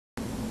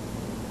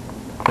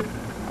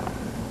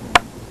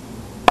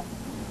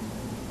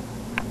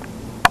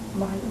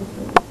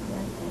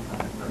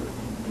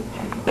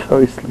How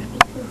he sleeps.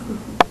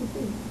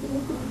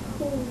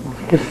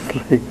 Look at his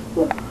legs.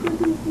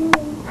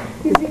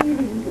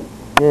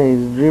 Yeah,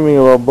 he's dreaming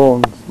about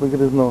bones. Look at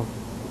his nose.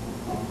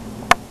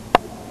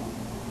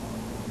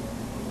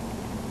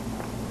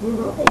 You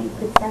know that you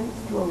could send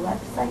this to a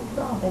website,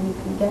 Rob, and you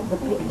can get the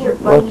picture.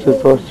 Watch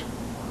this, watch.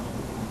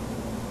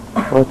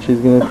 Watch, he's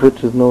gonna twitch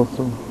his nose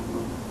soon.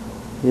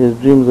 He has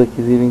dreams like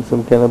he's eating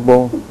some kind of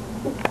bone.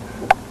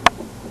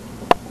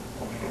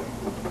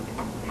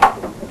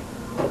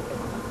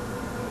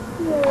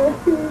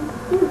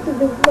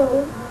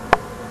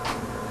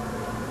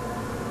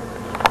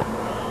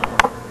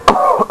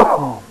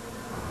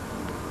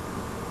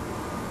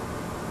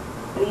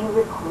 Are you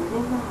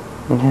recording now?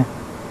 Yeah.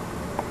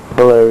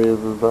 Hilarious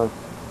as that.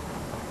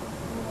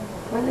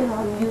 Put it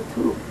on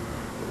YouTube.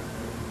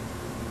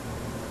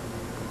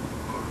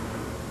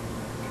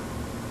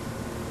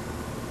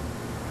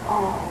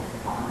 Oh,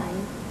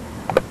 fine.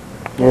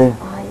 Yeah.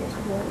 His eye is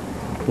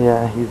working.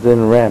 Yeah, he's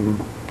in REM.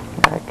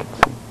 Yeah, I can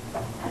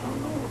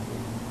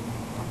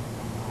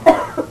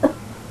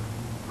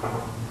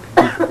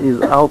see.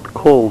 He's out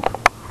cold.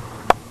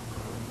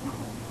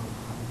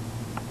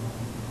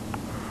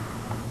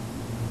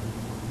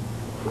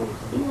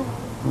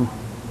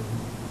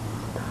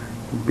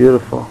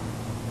 Beautiful.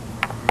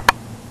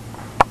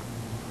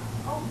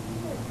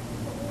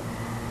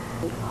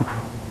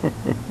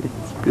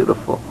 It's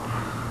beautiful.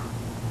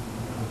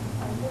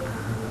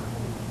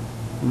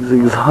 He's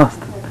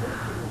exhausted.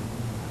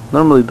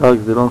 Normally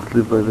dogs, they don't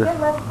sleep like this. Are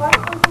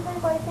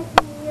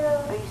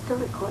you still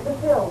recording?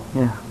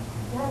 Yeah.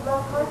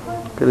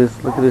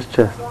 Look at his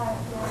chest. So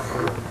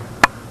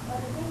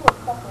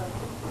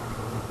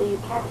you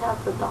can't tell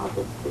if the dog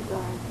is too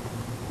dark.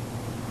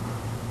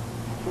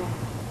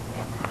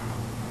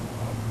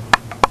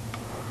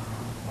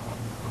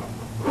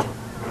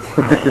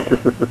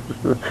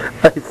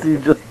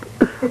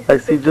 I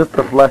see just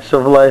a flash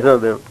of light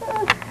on him.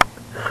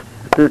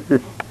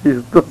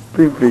 He's still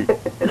sleeping.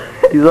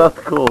 He's out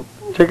cold.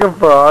 Check him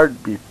for a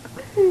heartbeat.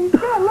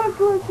 Yeah, look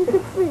what you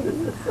can see. This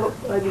is so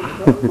funny.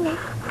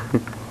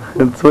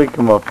 Let's wake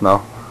him up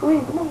now.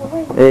 Wait, no,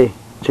 wait. Hey,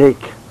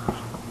 Jake.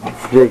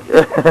 Jake.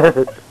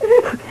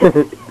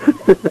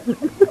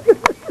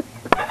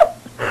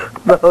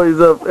 Now he's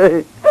up.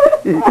 Hey.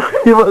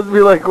 He must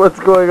be like, what's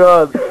going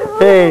on?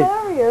 Hey,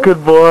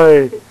 good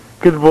boy.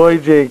 Good boy,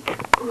 Jake.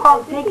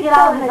 Oh, take it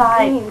out of his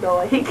eye.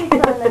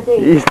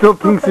 He still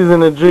thinks he's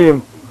in a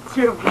dream.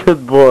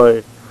 Good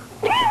boy.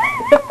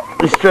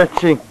 He's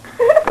stretching.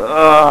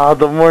 Ah,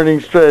 the morning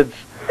stretch.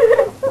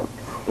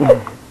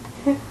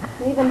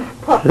 Even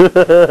puff.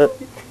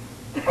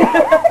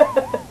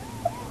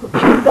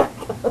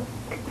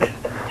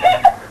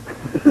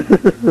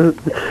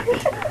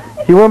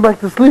 He went back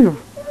to sleep.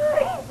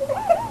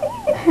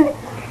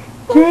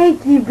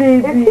 Jakey,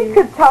 baby. If he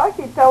could talk,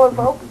 he'd tell us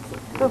all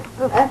to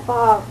F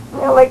off.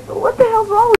 Yeah, like, what the hell's wrong with